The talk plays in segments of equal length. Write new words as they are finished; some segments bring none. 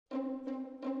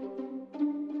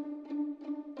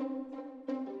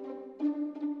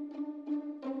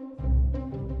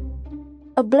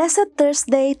A blessed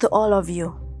Thursday to all of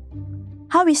you.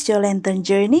 How is your Lenten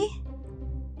journey?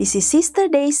 This is Sister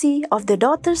Daisy of the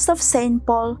Daughters of St.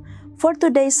 Paul for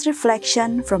today's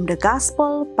reflection from the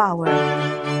Gospel Power.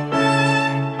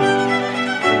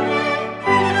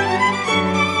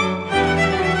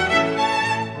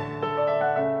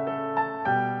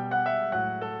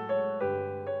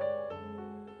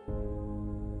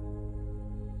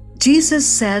 Jesus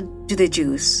said to the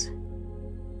Jews,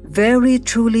 "Very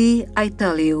truly I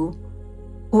tell you,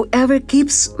 whoever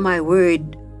keeps my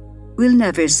word will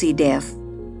never see death."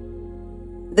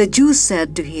 The Jews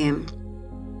said to him,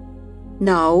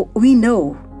 "Now we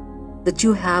know that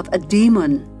you have a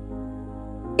demon.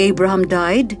 Abraham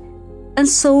died, and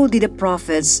so did the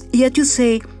prophets, yet you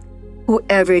say,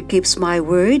 'Whoever keeps my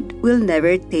word will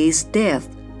never taste death.'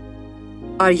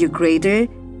 Are you greater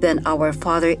than our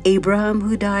father Abraham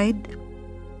who died?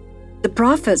 The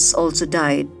prophets also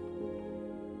died.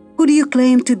 Who do you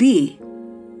claim to be?"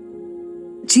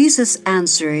 Jesus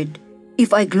answered,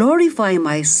 "If I glorify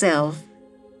myself,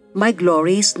 my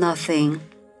glory is nothing.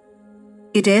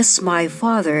 It is my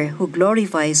Father who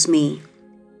glorifies me,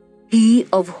 He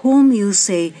of whom you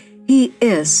say He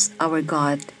is our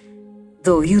God,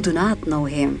 though you do not know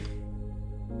Him.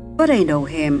 But I know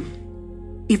Him.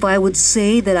 If I would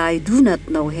say that I do not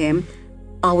know Him,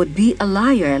 I would be a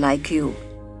liar like you.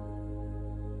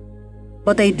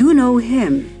 But I do know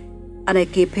Him, and I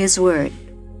keep His word.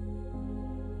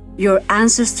 Your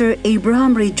ancestor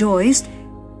Abraham rejoiced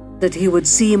that he would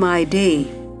see my day.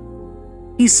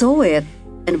 He saw it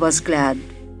and was glad."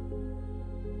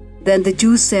 Then the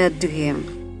Jews said to him,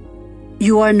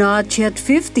 "You are not yet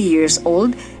 50 years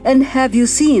old, and have you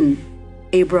seen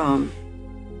Abraham?"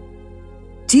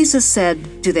 Jesus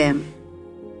said to them,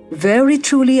 "Very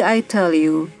truly I tell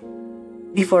you,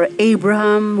 before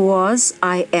Abraham was,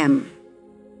 I am."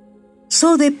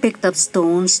 So they picked up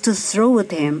stones to throw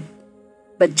at him,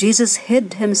 but Jesus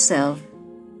hid himself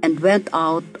and went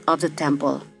out of the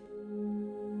temple.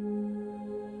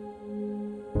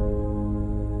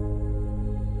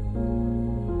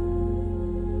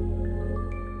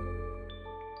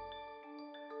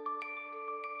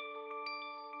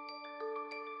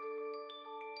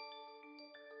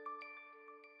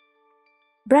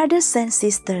 Brothers and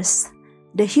sisters,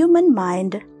 the human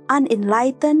mind,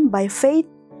 unenlightened by faith,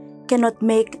 cannot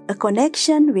make a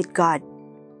connection with God.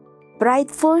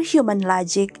 Prideful human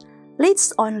logic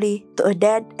leads only to a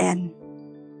dead end.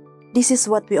 This is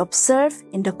what we observe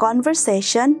in the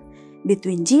conversation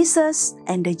between Jesus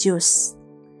and the Jews.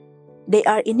 They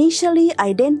are initially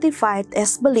identified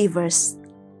as believers,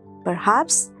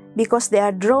 perhaps because they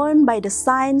are drawn by the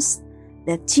signs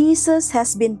that Jesus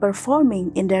has been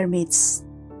performing in their midst.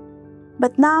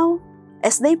 But now,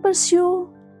 as they pursue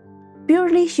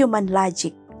purely human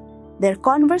logic, their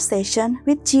conversation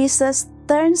with Jesus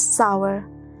turns sour,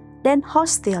 then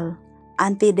hostile,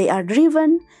 until they are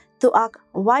driven to act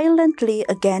violently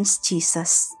against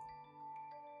Jesus.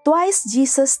 Twice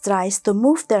Jesus tries to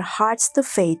move their hearts to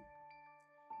faith.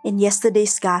 In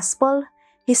yesterday's Gospel,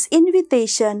 His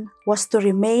invitation was to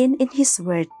remain in His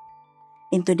word.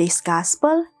 In today's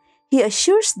Gospel, He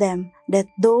assures them that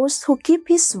those who keep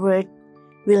His word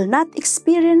will not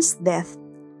experience death,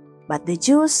 but the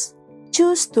Jews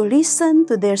choose to listen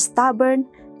to their stubborn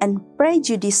and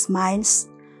prejudiced minds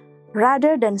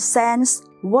rather than sense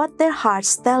what their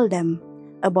hearts tell them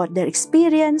about their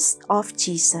experience of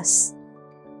Jesus.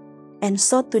 And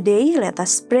so today, let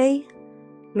us pray,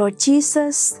 Lord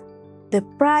Jesus, the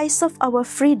price of our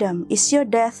freedom is your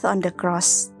death on the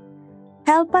cross.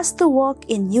 Help us to walk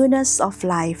in newness of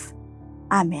life.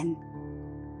 Amen.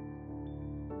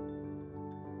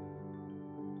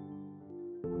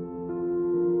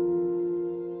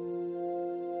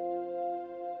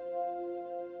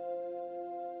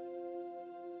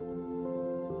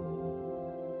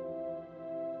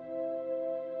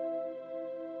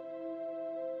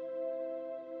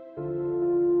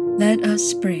 Let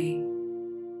us pray.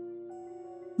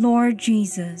 Lord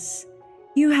Jesus,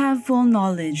 you have full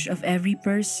knowledge of every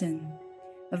person,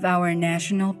 of our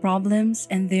national problems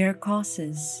and their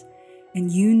causes,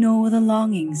 and you know the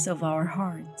longings of our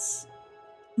hearts.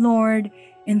 Lord,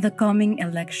 in the coming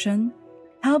election,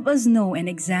 help us know and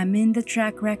examine the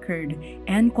track record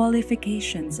and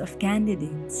qualifications of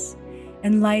candidates.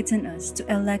 Enlighten us to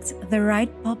elect the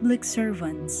right public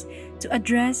servants to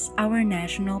address our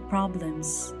national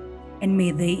problems, and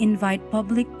may they invite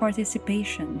public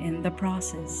participation in the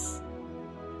process.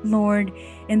 Lord,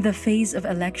 in the face of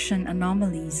election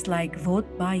anomalies like vote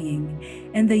buying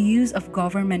and the use of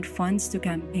government funds to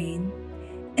campaign,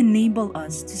 enable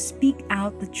us to speak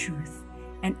out the truth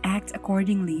and act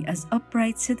accordingly as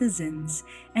upright citizens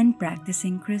and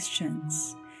practicing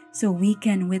Christians, so we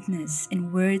can witness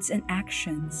in words and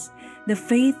actions the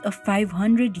faith of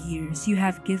 500 years you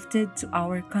have gifted to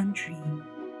our country.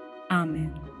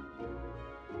 Amen.